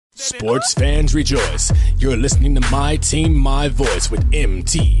Sports fans rejoice. You're listening to My Team, My Voice with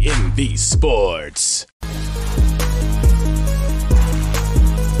MTMV Sports.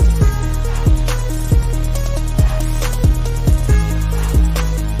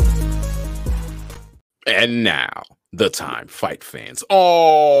 And now, the time fight fans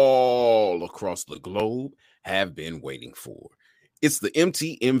all across the globe have been waiting for. It's the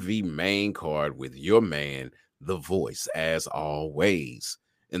MTMV main card with your man, The Voice, as always.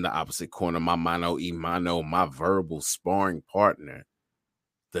 In the opposite corner, my mano y mano, my verbal sparring partner,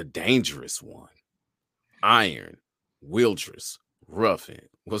 the dangerous one, Iron Wildress Ruffin.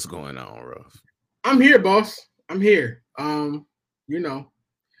 What's going on, Ruff? I'm here, boss. I'm here. It's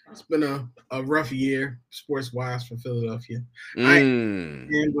been a rough year, sports wise, for Philadelphia. But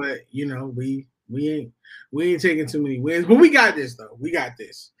we ain't taking too many wins, but we got this though. We got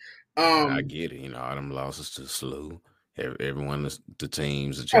this. I get it. All them losses to SLU. Everyone, the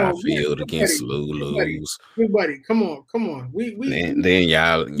teams that y'all field against SLU lose. Everybody, come on. Then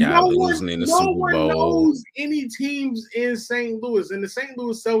y'all losing in the Super Bowl. No one knows any teams in St. Louis, and the St.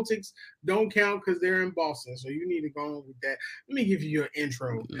 Louis Celtics don't count because they're in Boston. So you need to go on with that. Let me give you your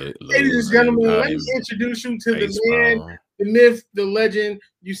intro, ladies and gentlemen. Let me introduce you to the man, the myth, the legend.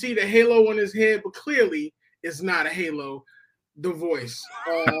 You see the halo on his head, but clearly it's not a halo. The Voice.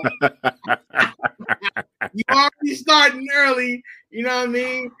 You already starting early, you know what I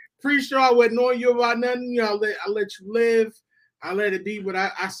mean? Pretty sure I wouldn't know you about nothing. I let you live. I let it be, but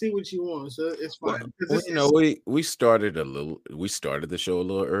I see what you want, so it's fine. We started the show a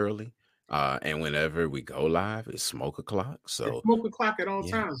little early. And whenever we go live, it's smoke o'clock. So it's smoke o'clock at all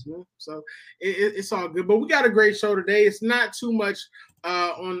times, man. So it's all good. But we got a great show today. It's not too much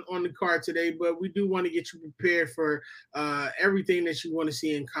on the card today, but we do want to get you prepared for everything that you want to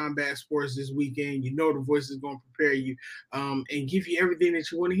see in combat sports this weekend. The Voice is going to prepare you and give you everything that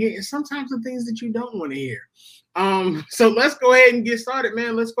you want to hear, and sometimes the things that you don't want to hear. So let's go ahead and get started,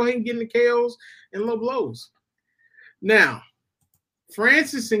 man. Let's go ahead and get into KOs and low blows. Now,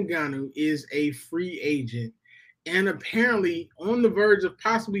 Francis Ngannou is a free agent and apparently on the verge of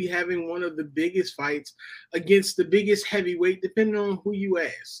possibly having one of the biggest fights against the biggest heavyweight, depending on who you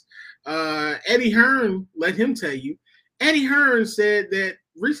ask. Eddie Hearn, let him tell you. Eddie Hearn said that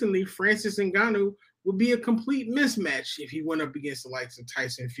recently Francis Ngannou would be a complete mismatch if he went up against the likes of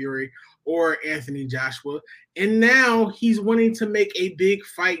Tyson Fury or Anthony Joshua. And now he's wanting to make a big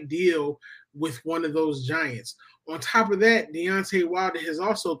fight deal with one of those giants. On top of that, Deontay Wilder has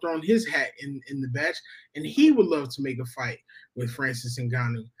also thrown his hat in the batch, and he would love to make a fight with Francis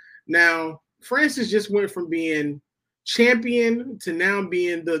Ngannou. Now, Francis just went from being champion to now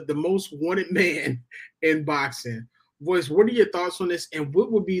being the most wanted man in boxing. Voice, what are your thoughts on this, and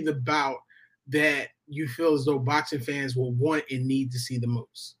what would be the bout that you feel as though boxing fans will want and need to see the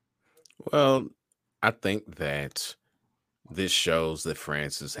most? Well, I think that this shows that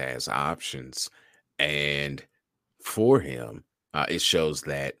Francis has options, and for him, it shows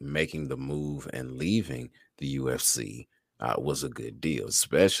that making the move and leaving the UFC was a good deal,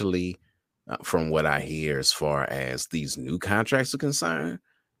 especially from what I hear as far as these new contracts are concerned.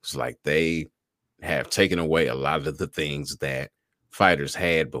 It's like they have taken away a lot of the things that fighters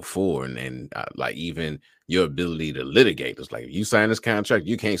had before, and like even your ability to litigate. It's like, if you sign this contract,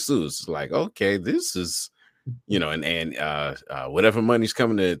 you can't sue. It's like, okay, this is, and whatever money's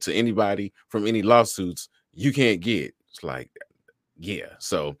coming to anybody from any lawsuits, you can't get. It's like, yeah.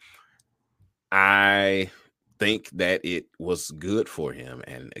 So I think that it was good for him.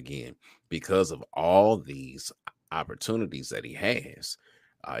 And again, because of all these opportunities that he has,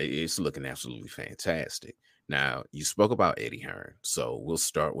 it's looking absolutely fantastic. Now, you spoke about Eddie Hearn, so we'll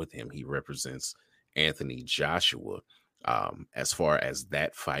start with him. He represents Anthony Joshua. As far as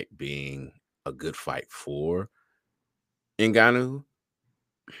that fight being a good fight for Ngannou,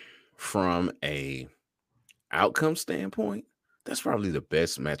 from a outcome standpoint, that's probably the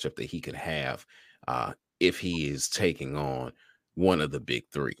best matchup that he could have if he is taking on one of the big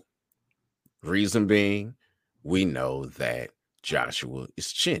three. Reason being, we know that Joshua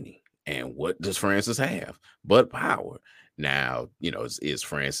is chinny. And what does Francis have but power? Now, is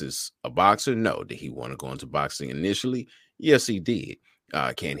Francis a boxer? No. Did he want to go into boxing initially? Yes, he did.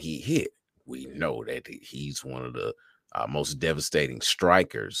 Can he hit? We know that he's one of the most devastating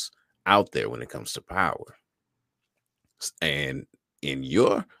strikers out there when it comes to power. And in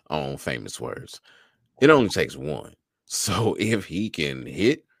your own famous words, it only takes one. So if he can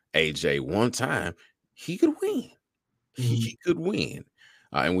hit AJ one time, he could win. He could win.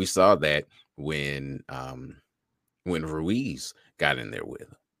 And we saw that when Ruiz got in there with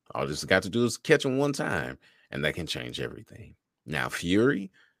him. All this got to do is catch him one time, and that can change everything. Now,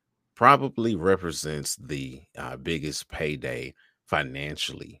 Fury, probably represents the biggest payday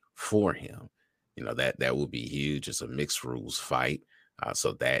financially for him. That would be huge. It's a mixed rules fight.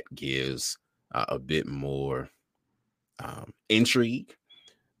 So that gives a bit more intrigue,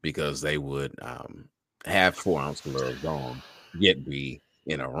 because they would have 4-ounce gloves on, yet be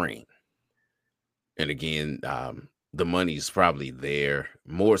in a ring. And again, the money's probably there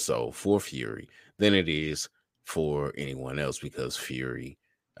more so for Fury than it is for anyone else, because Fury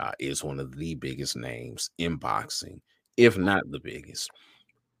is one of the biggest names in boxing, if not the biggest.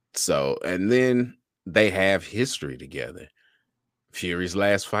 So, and then they have history together. Fury's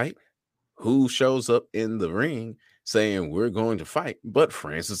last fight, who shows up in the ring saying we're going to fight but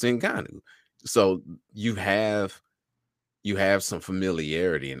Francis Ngannou? So you have some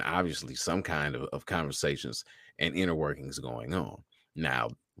familiarity and obviously some kind of conversations and inner workings going on. Now,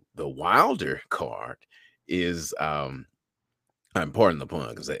 the Wilder card is pardon the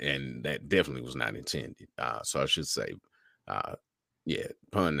pun, and that definitely was not intended. So I should say,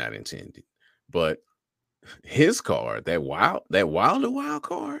 pun not intended. But his card, that Wilder wild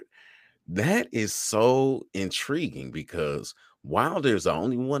card, that is so intriguing, because Wilder is the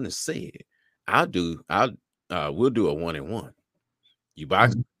only one that said, we'll do a 1-on-1. You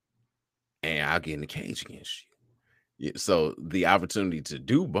box, and I'll get in the cage against you. Yeah, so the opportunity to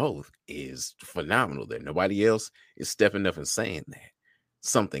do both is phenomenal there. Nobody else is stepping up and saying that.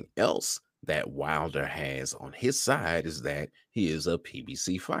 Something else that Wilder has on his side is that he is a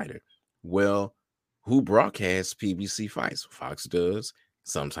PBC fighter. Well, who broadcasts PBC fights? Fox does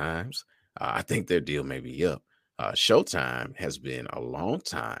sometimes. I think their deal may be up. Showtime has been a long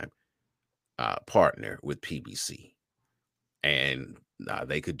time partner with PBC, and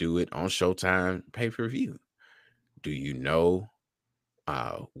they could do it on Showtime pay-per-view. Do you know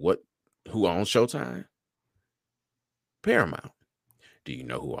who owns Showtime? Paramount. Do you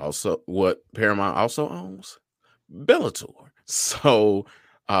know what Paramount also owns? Bellator. So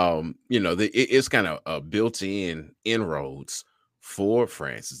it's kind of a built-in inroads for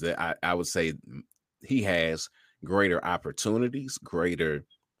Francis. That I would say he has greater opportunities, greater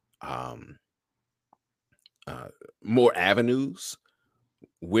more avenues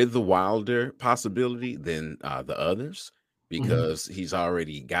with the Wilder possibility than the others, because he's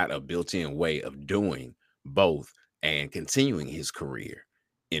already got a built-in way of doing both and continuing his career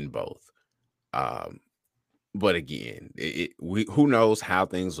in both. But again, who knows how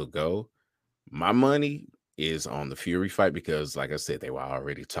things will go. My money is on the Fury fight, because like I said, they were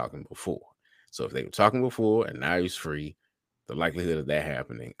already talking before. So if they were talking before and now he's free, the likelihood of that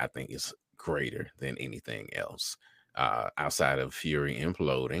happening, I think, is greater than anything else. Outside of Fury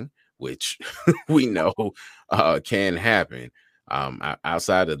imploding, which we know can happen.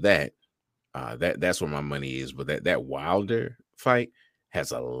 Outside of that, that's where my money is. But that Wilder fight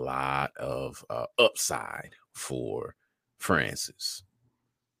has a lot of upside for Francis.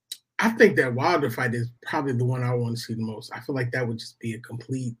 I think that Wilder fight is probably the one I want to see the most. I feel like that would just be a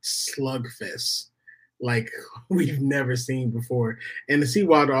complete slugfest like we've never seen before. And to see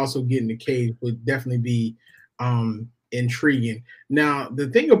Wilder also get in the cage would definitely be intriguing. Now, the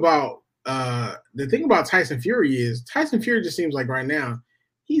thing about Tyson Fury is Tyson Fury just seems like right now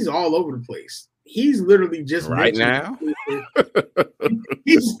he's all over the place. He's literally just right now.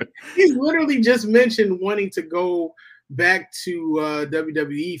 he's literally just mentioned wanting to go back to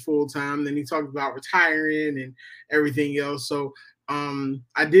WWE full time. Then he talked about retiring and everything else. So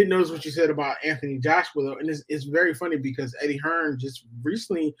I did notice what you said about Anthony Joshua, though, and it's very funny because Eddie Hearn just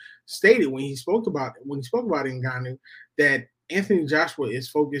recently stated when he spoke about Ngannou that Anthony Joshua is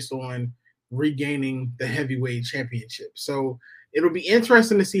focused on regaining the heavyweight championship. So it'll be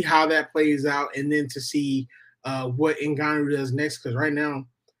interesting to see how that plays out, and then to see what Ngannou does next, because right now,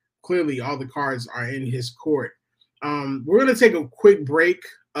 clearly all the cards are in his court. We're going to take a quick break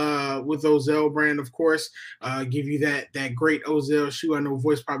with Ozell brand, of course, give you that great Ozell shoe. I know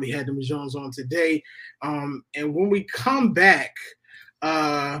Voice probably had them Jones on today. And when we come back,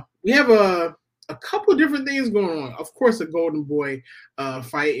 we have a couple different things going on. Of course, the Golden Boy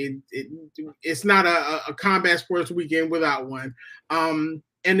fight. It's not a combat sports weekend without one. And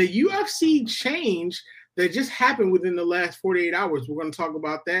the UFC change that just happened within the last 48 hours. We're going to talk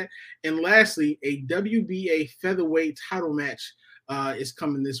about that. And lastly, a WBA featherweight title match is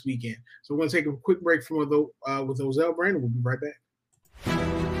coming this weekend. So we're going to take a quick break with Ozell Brand, and we'll be right back.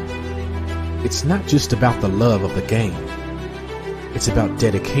 It's not just about the love of the game. It's about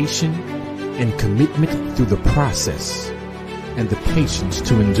dedication and commitment through the process and the patience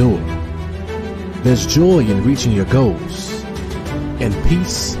to endure. There's joy in reaching your goals and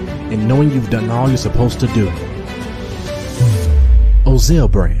peace in knowing you've done all you're supposed to do.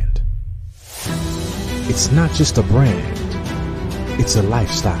 Ozell Brand, It's not just a brand, it's a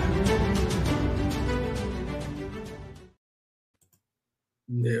lifestyle.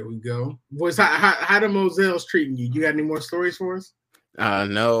 There we go. Boys, how the Moselles treating you? You got any more stories for us?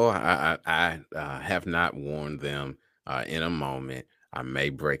 No, I have not worn them in a moment. I may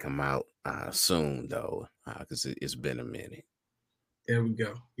break them out soon though, because it's been a minute. There we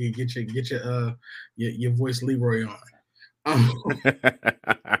go. You get your voice Leroy on.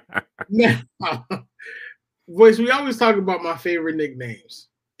 Now, voice, we always talk about my favorite nicknames,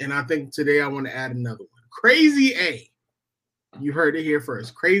 and I think today I want to add another one. Crazy A. You heard it here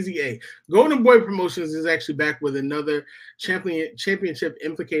first. Crazy A. Golden Boy Promotions is actually back with another championship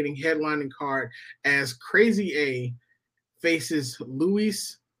implicating headlining card as Crazy A faces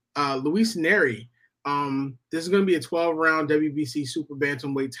Luis Neri. This is going to be a 12-round WBC Super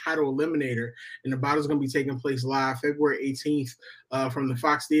Bantamweight title eliminator, and the bout is going to be taking place live February 18th from the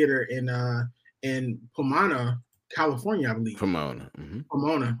Fox Theater in Pomona, California, I believe. Pomona. Mm-hmm.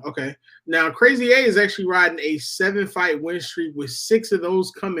 Pomona. Okay. Now, Crazy A is actually riding a 7-fight win streak with 6 of those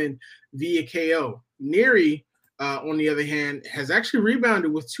coming via KO. Neri, on the other hand, has actually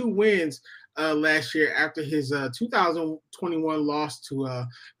rebounded with 2 wins last year after his 2021 loss to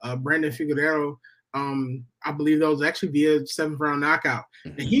Brandon Figueroa. I believe that was actually via 7th-round knockout.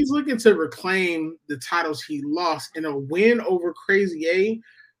 Mm-hmm. And he's looking to reclaim the titles he lost, and a win over Crazy A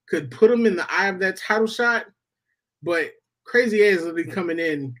could put him in the eye of that title shot. But Crazy A is literally coming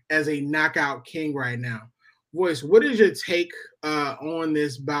in as a knockout king right now. Voice, what is your take on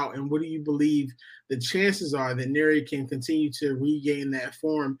this bout, and what do you believe the chances are that Neri can continue to regain that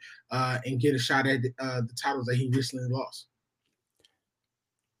form and get a shot at the titles that he recently lost?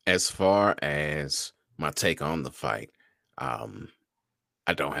 As far as my take on the fight, I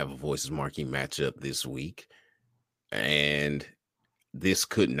don't have a Voices Marquee matchup this week, and this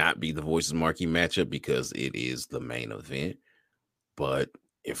could not be the Voices Marquee matchup because it is the main event. But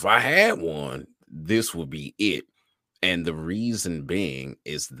if I had one, this would be it. And the reason being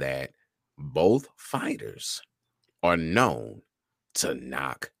is that both fighters are known to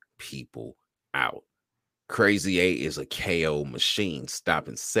knock people out. Crazy A is a KO machine,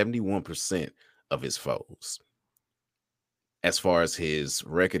 stopping 71% of his foes. As far as his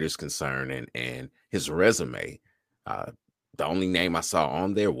record is concerned and his resume, the only name I saw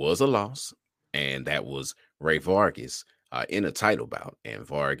on there was a loss, and that was Ray Vargas in a title bout. And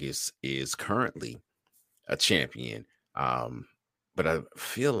Vargas is currently a champion. But I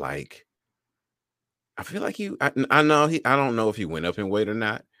feel like I don't know if he went up in weight or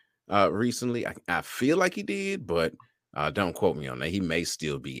not recently. I feel like he did, but don't quote me on that. He may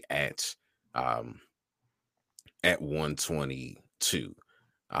still be at 122.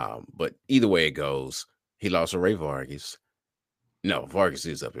 But either way it goes, he lost to Ray Vargas. No, Vargas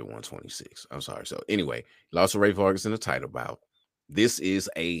is up at 126. I'm sorry. So anyway, lost to Ray Vargas in a title bout. This is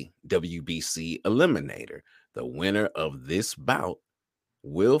a WBC eliminator. The winner of this bout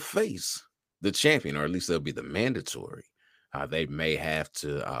will face the champion, or at least they'll be the mandatory. They may have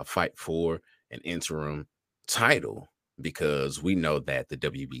to fight for an interim title because we know that the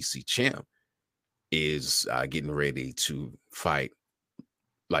WBC champ is getting ready to fight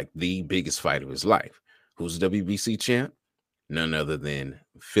like the biggest fight of his life. Who's the WBC champ? None other than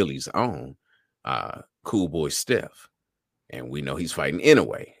Philly's own Cool Boy Steph. And we know he's fighting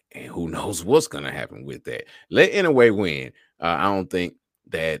Inoue. And who knows what's going to happen with that. Let Inoue win. I don't think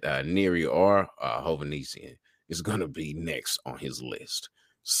that Neri or Hovhannissian is going to be next on his list.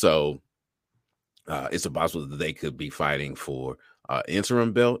 So it's possible that they could be fighting for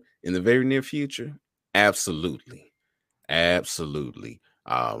interim belt in the very near future. Absolutely. Absolutely.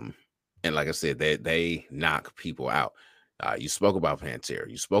 And like I said, they knock people out. You spoke about Pantera.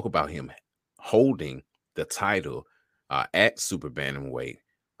 You spoke about him holding the title at Super Bantamweight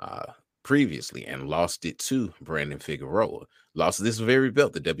previously and lost it to Brandon Figueroa. Lost this very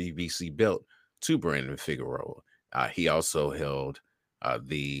belt, the WBC belt, to Brandon Figueroa. He also held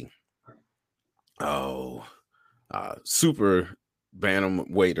the Super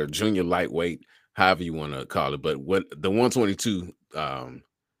Bantamweight or junior lightweight, however you want to call it. But what the 122,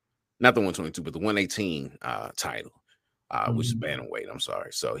 not the 122, but the 118 title. Which is bantamweight. I'm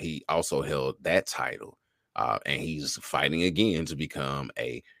sorry. So he also held that title, and he's fighting again to become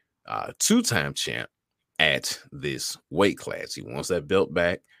a 2-time champ at this weight class. He wants that belt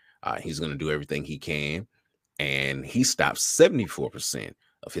back. He's going to do everything he can, and he stops 74%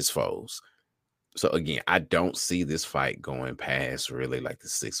 of his foes. So again, I don't see this fight going past really like the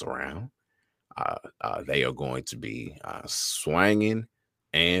 6th round. They are going to be swinging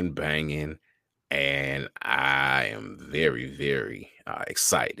and banging. And I am very, very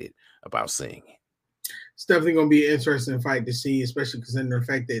excited about seeing it. it's definitely going to be an interesting fight to see, especially considering the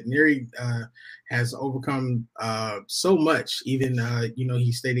fact that Neri has overcome so much. Even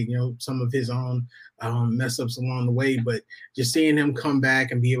he stated some of his own mess ups along the way, but just seeing him come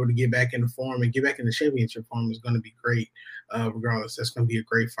back and be able to get back into form and get back into championship form is going to be great. Regardless, that's going to be a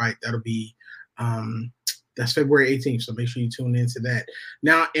great fight. That'll be that's February 18th, so make sure you tune into that.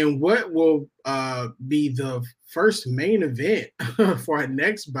 Now, and what will be the first main event for our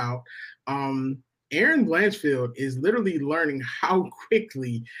next bout? Erin Blanchfield is literally learning how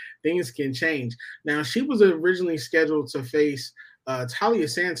quickly things can change. Now, she was originally scheduled to face Talia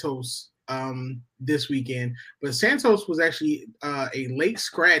Santos this weekend, but Santos was actually a late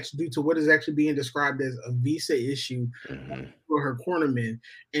scratch due to what is actually being described as a visa issue for her cornerman,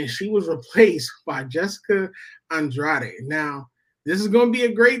 and she was replaced by Jessica Andrade. Now, this is going to be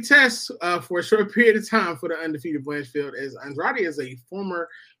a great test for a short period of time for the undefeated Blanchfield, as Andrade is a former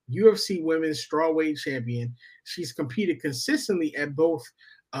UFC Women's Strawweight Champion. She's competed consistently at both,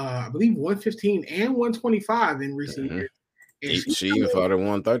 I believe, 115 and 125 in recent years. And she even fought at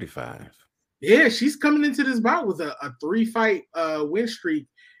 135. Yeah, she's coming into this bout with a 3-fight win streak.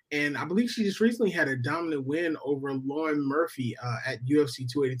 And I believe she just recently had a dominant win over Lauren Murphy at UFC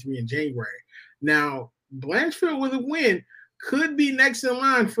 283 in January. Now, Blanchfield with a win could be next in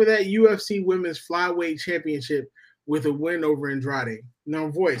line for that UFC Women's Flyweight Championship with a win over Andrade. Now,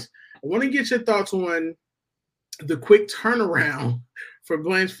 Voice, I want to get your thoughts on the quick turnaround for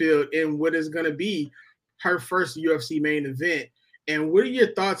Blanchfield and what is going to be her first UFC main event. And what are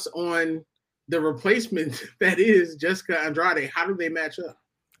your thoughts on the replacement that is Jessica Andrade? How do they match up?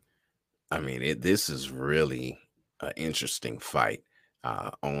 I mean, this is really an interesting fight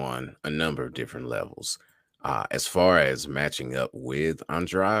on a number of different levels. As far as matching up with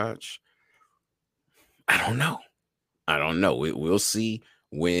Andrade, I don't know. We'll see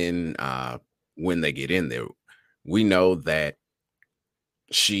when they get in there. We know that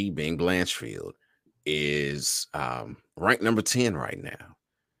she, being Blanchfield, is ranked number 10 right now.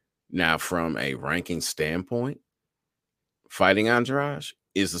 Now, from a ranking standpoint, fighting Andrade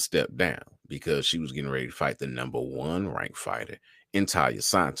is a step down because she was getting ready to fight the number 1 ranked fighter in Talia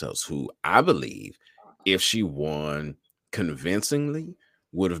Santos, who I believe, if she won convincingly,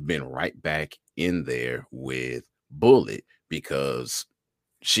 would have been right back in there with Bullet, because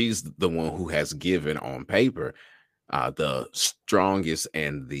she's the one who has given on paper the strongest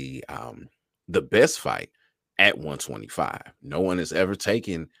and the best fight at 125. No one has ever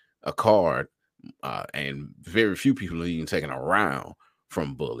taken a card, and very few people have even taken a round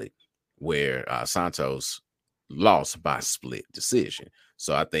from Bullet, where Santos lost by split decision.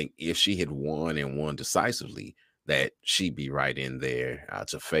 So I think if she had won and won decisively, that she'd be right in there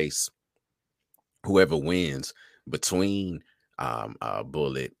to face whoever wins between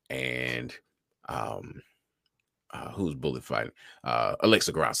Bullet and who's Bullet fighting?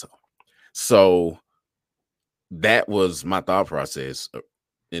 Alexa Grasso. So that was my thought process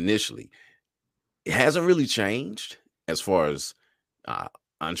initially. It hasn't really changed as far as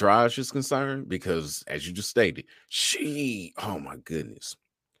Andrade is concerned, because as you just stated, oh my goodness,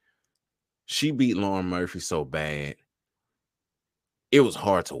 she beat Lauren Murphy so bad, it was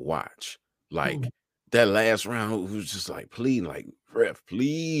hard to watch. Like that last round was just like pleading, like, ref,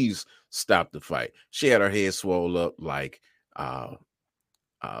 please stop the fight. She had her head swole up like Yana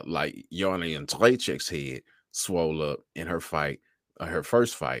Jędrzejczyk's head swole up in her fight, her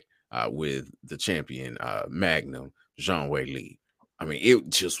first fight with the champion Magnum, Zhang Weili. I mean, it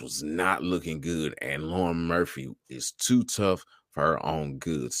just was not looking good, and Lauren Murphy is too tough for her own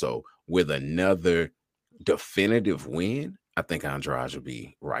good. So with another definitive win, I think Andrade will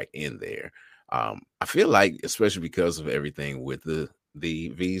be right in there. I feel like, especially because of everything with the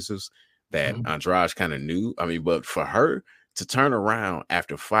visas, that Andrade kind of knew. I mean, but for her to turn around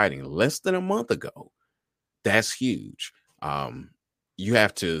after fighting less than a month ago, that's huge. You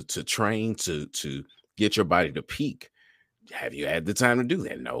have to train to get your body to peak. Have you had the time to do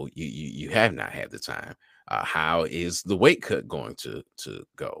that? No, you have not had the time. How is the weight cut going to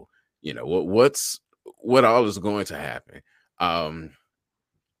go? You know, what all is going to happen?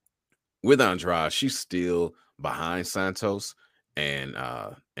 With Andrade, she's still behind Santos and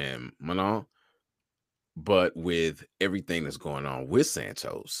Manon, but with everything that's going on with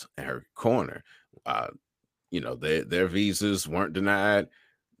Santos and her corner, their visas weren't denied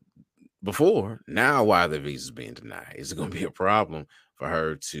before. Now, why are the visas being denied? Is it going to be a problem for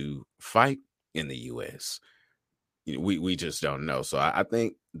her to fight in the U.S.? We just don't know. So I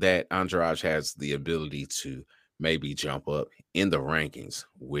think that Andrade has the ability to maybe jump up in the rankings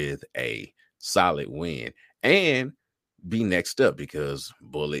with a solid win and be next up, because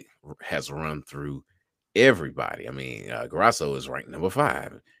Bullet has run through everybody. I mean, Grasso is ranked number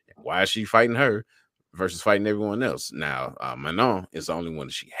 5. Why is she fighting her versus fighting everyone else? Now, Manon is the only one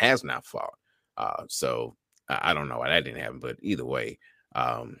that she has not fought. So I don't know why that didn't happen, but either way,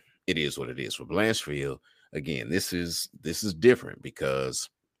 it is what it is. For Blanchfield, again, this is different because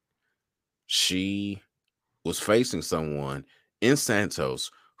she was facing someone in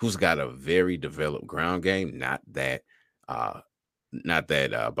Santos who's got a very developed ground game. Not that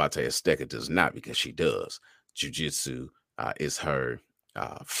Bate Azteca does not, because she does. Jiu-jitsu is her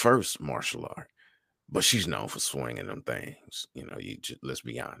first martial art, but she's known for swinging them things. You know, let's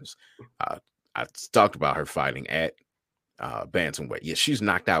be honest. I talked about her fighting at bantamweight. Yeah, she's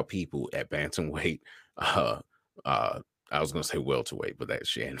knocked out people at bantamweight. I was going to say welterweight, but that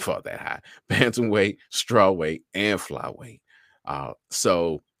she hadn't fought that high. Bantamweight, strawweight, and flyweight.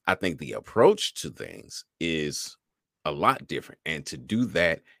 So I think the approach to things is a lot different. And to do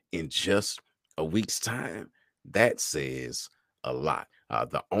that in just a week's time, that says a lot.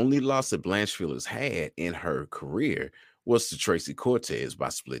 The only loss that Blanchfield has had in her career was to Tracy Cortez by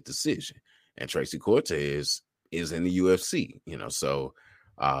split decision. And Tracy Cortez is in the UFC, you know, so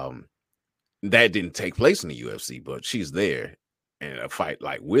that didn't take place in the UFC, but she's there in a fight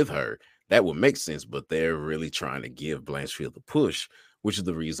like with her. That would make sense, but they're really trying to give Blanchfield the push, which is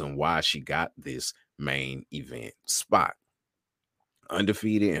the reason why she got this main event spot.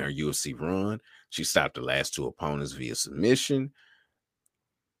 Undefeated in her UFC run, she stopped the last 2 opponents via submission.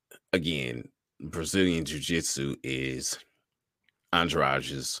 Again, Brazilian Jiu-Jitsu is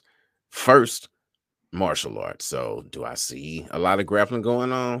Andrade's first martial art. So do I see a lot of grappling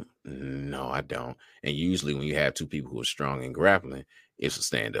going on? No, I don't. And usually when you have 2 people who are strong in grappling, it's a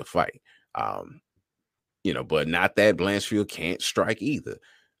stand-up fight. You know, but not that Blanchfield can't strike either.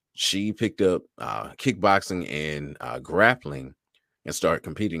 She picked up kickboxing and grappling and started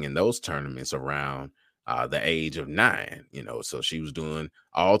competing in those tournaments around the age of 9, you know, so she was doing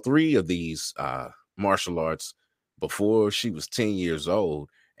all 3 of these martial arts before she was 10 years old,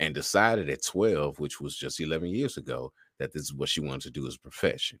 and decided at 12, which was just 11 years ago, that this is what she wanted to do as a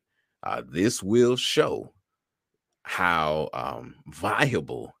profession. This will show how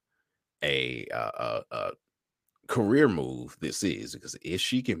viable a career move this is, because if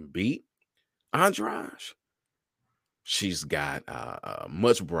she can beat Andrade, she's got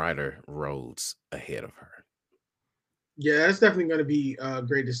much brighter roads ahead of her. Yeah, that's definitely going to be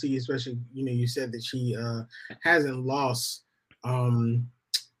great to see, especially, you know, you said that she hasn't lost.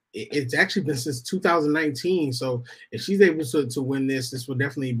 It's actually been since 2019. So if she's able to win this will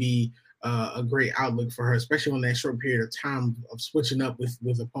definitely be a great outlook for her, especially on that short period of time of switching up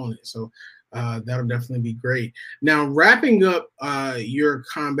with opponents. So that'll definitely be great. Now, wrapping up your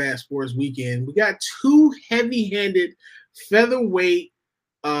combat sports weekend, we got 2 heavy-handed featherweight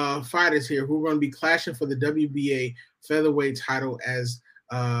fighters here who are going to be clashing for the WBA featherweight title,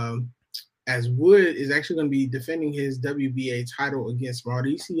 as Wood is actually going to be defending his WBA title against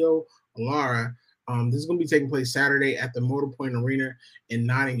Mauricio Lara. This is going to be taking place Saturday at the Motor Point Arena in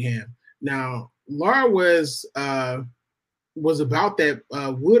Nottingham. Now, Lara was about that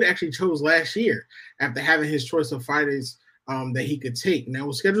Wood actually chose last year after having his choice of fighters that he could take. Now, it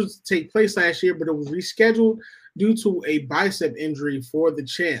was scheduled to take place last year, but it was rescheduled due to a bicep injury for the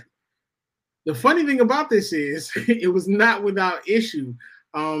champ. The funny thing about this is it was not without issue,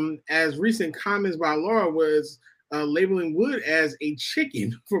 as recent comments by Lara was labeling Wood as a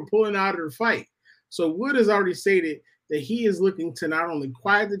chicken for pulling out of the fight. So Wood has already stated that he is looking to not only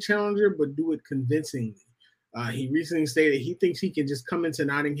quiet the challenger, but do it convincingly. He recently stated he thinks he can just come into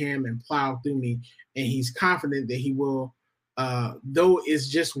Nottingham and plow through me, and he's confident that he will. Though it's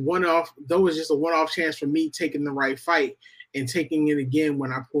just a one-off chance for me taking the right fight and taking it again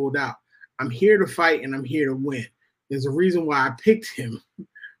when I pulled out. I'm here to fight and I'm here to win. There's a reason why I picked him.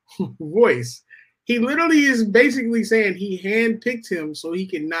 Voice. He literally is basically saying he handpicked him so he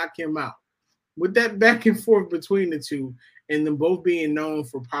can knock him out. With that back and forth between the two, and them both being known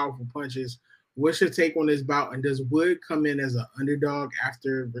for powerful punches, what's your take on this bout? And does Wood come in as an underdog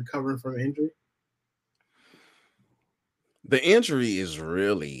after recovering from injury? The injury is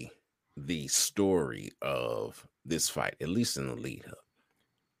really the story of this fight, at least in the lead up.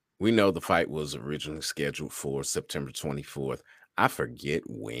 We know the fight was originally scheduled for September 24th. I forget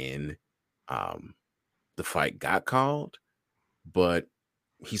when the fight got called, but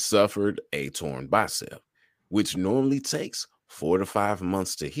he suffered a torn bicep, which normally takes 4 to 5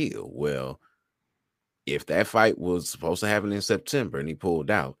 months to heal. Well, if that fight was supposed to happen in September and he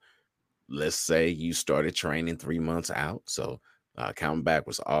pulled out, let's say you started training 3 months out. So counting back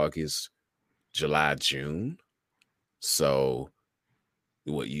was August, July, June. So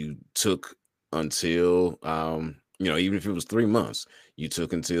what you took until even if it was 3 months, you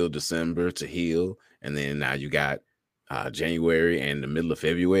took until December to heal, and then now you got January and the middle of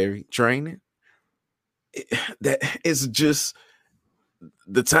February training. That is just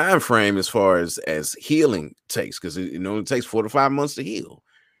the time frame as far as healing takes, because it only takes 4 to 5 months to heal.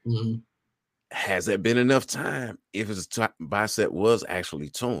 Mm-hmm. Has that been enough time if his bicep was actually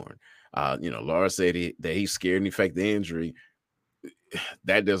torn? Lara said that he's scared and he faked the injury.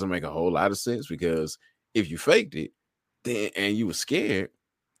 That doesn't make a whole lot of sense, because if you faked it then and you were scared,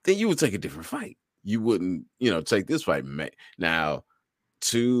 then you would take a different fight. You wouldn't, take this fight. Now,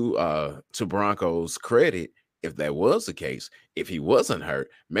 to Bronco's credit, if that was the case, if he wasn't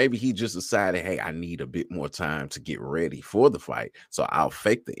hurt, maybe he just decided, hey, I need a bit more time to get ready for the fight, so I'll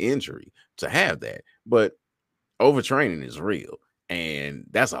fake the injury to have that. But overtraining is real, and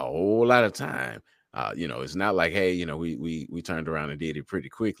that's a whole lot of time. It's not like, hey, we turned around and did it pretty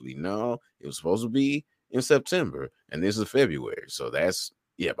quickly. No, it was supposed to be in September, and this is February, so that's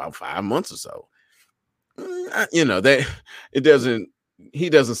about 5 months or so. That it doesn't. He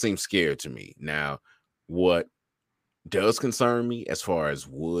doesn't seem scared to me. Now, what does concern me as far as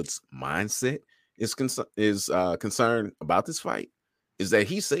Wood's mindset is concerned about this fight is that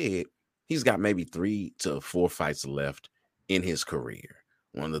he said he's got maybe 3 to 4 fights left in his career.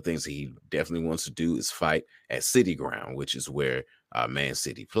 One of the things he definitely wants to do is fight at City Ground, which is where Man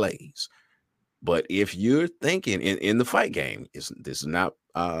City plays. But if you're thinking in the fight game, this is not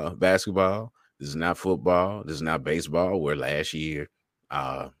basketball, this is not football, this is not baseball, where last year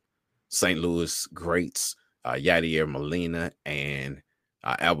St. Louis greats Yadier Molina and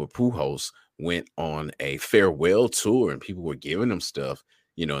Albert Pujols went on a farewell tour, and people were giving them stuff,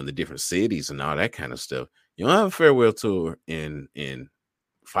 in the different cities and all that kind of stuff. You don't have a farewell tour in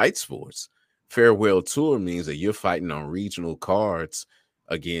fight sports. Farewell tour means that you're fighting on regional cards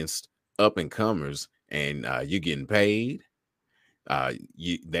against up and comers, and you're getting paid.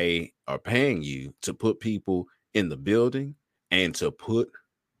 They are paying you to put people in the building and to put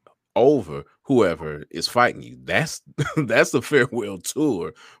over whoever is fighting you. That's the farewell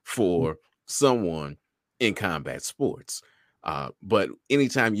tour for someone in combat sports. But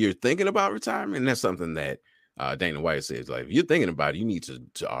anytime you're thinking about retirement, that's something that Dana White says, like, if you're thinking about it, you need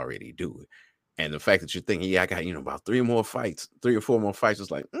to already do it. And the fact that you're thinking, I got about 3 or 4 more fights,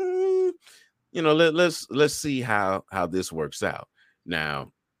 is like, let's see how this works out.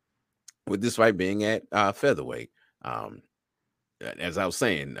 Now, with this fight being at featherweight, as I was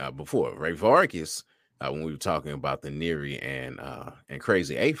saying before, Ray Vargas, when we were talking about the Neary and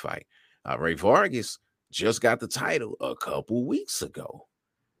Crazy A fight, Ray Vargas just got the title a couple weeks ago.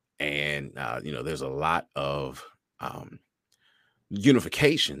 And, there's a lot of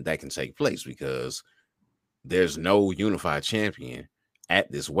unification that can take place, because there's no unified champion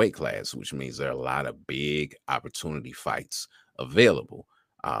at this weight class, which means there are a lot of big opportunity fights available.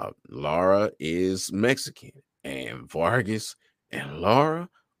 Lara is Mexican, and Vargas and Lara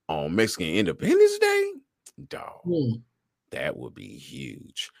on Mexican Independence Day, dog, that would be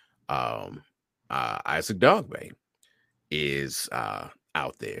huge. Isaac Dogboe is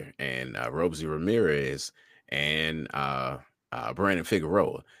out there, and Robeisy Ramirez and Brandon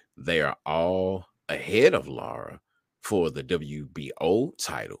Figueroa, they are all ahead of Lara for the WBO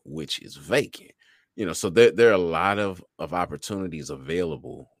title, which is vacant. So there are a lot of opportunities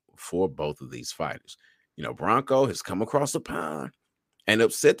available for both of these fighters. Bronco has come across the pond and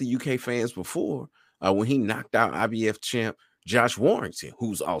upset the UK fans before when he knocked out IBF champ Josh Warrington,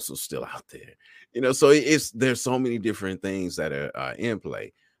 who's also still out there. So there's so many different things that are in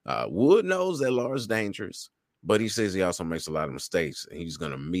play. Wood knows that Lara's dangerous, but he says he also makes a lot of mistakes, and he's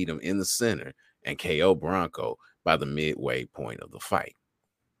going to meet him in the center and KO Bronco by the midway point of the fight.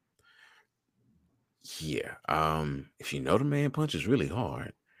 Yeah. If the man punches really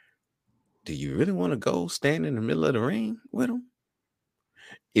hard, do you really want to go stand in the middle of the ring with him?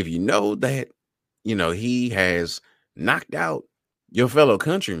 If you know that, he has knocked out your fellow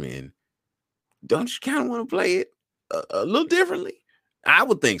countrymen, don't you kind of want to play it a little differently? I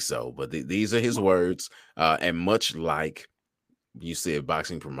would think so, but these are his words. And much like you said,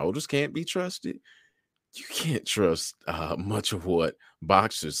 boxing promoters can't be trusted, you can't trust much of what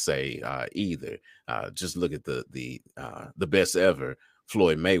boxers say either. Just look at the best ever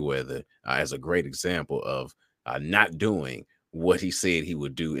Floyd Mayweather as a great example of not doing what he said he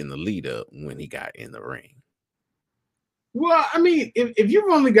would do in the lead up when he got in the ring. Well, I mean, if you've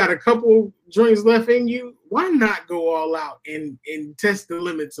only got a couple joints left in you, why not go all out and test the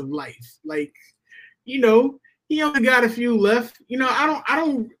limits of life? Like, he only got a few left.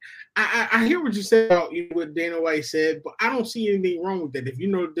 I hear what you said about what Dana White said, but I don't see anything wrong with that. If you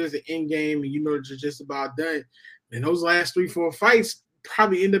know there's an end game and you know that you're just about done, then those last 3-4 fights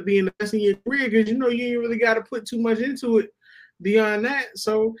probably end up being the best in your career because you ain't really got to put too much into it beyond that.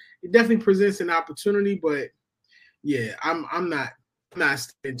 So it definitely presents an opportunity, but yeah, I'm not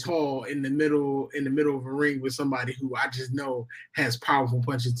standing tall in the middle of a ring with somebody who I just know has powerful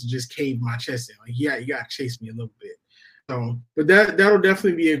punches to just cave my chest in. Like, yeah, you gotta chase me a little bit. So, but that'll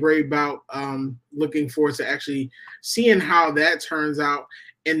definitely be a great bout. Looking forward to actually seeing how that turns out.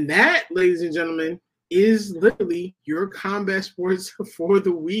 And that, ladies and gentlemen, is literally your combat sports for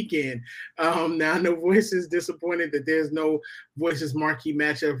the weekend. Now, no Voice is disappointed that there's no Voices marquee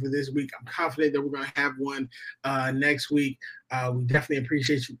matchup for this week. I'm confident that we're going to have one next week. We definitely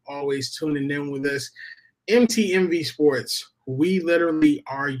appreciate you always tuning in with us. MTMV Sports, we literally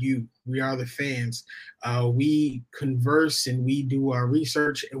are you. We are the fans. We converse and we do our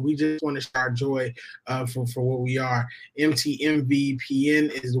research, and we just want to share our joy for what we are.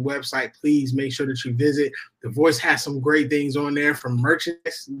 MTMVPN is the website. Please make sure that you visit. The Voice has some great things on there from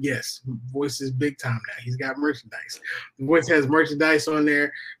merchandise. Yes, Voice is big time now. He's got merchandise. The Voice has merchandise on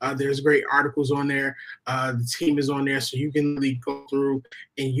there. There's great articles on there. The team is on there, so you can really go through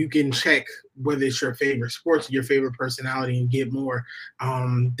and you can check whether it's your favorite sports, your favorite personality, and get more.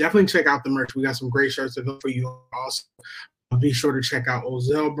 Definitely check out the merch. We got some great shirts available for you also. Be sure to check out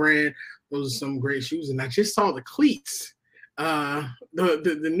Ozell brand. Those are some great shoes. And I just saw the cleats,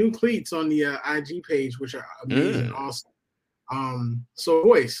 the new cleats on the IG page, which are amazing, awesome. So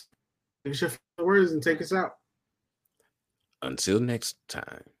Voice, finish your words and take us out. Until next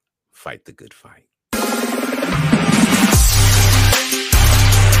time, fight the good fight.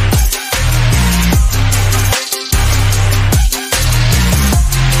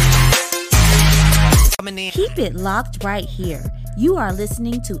 Keep it locked right here. You are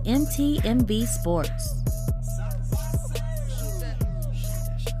listening to MTMV Sports.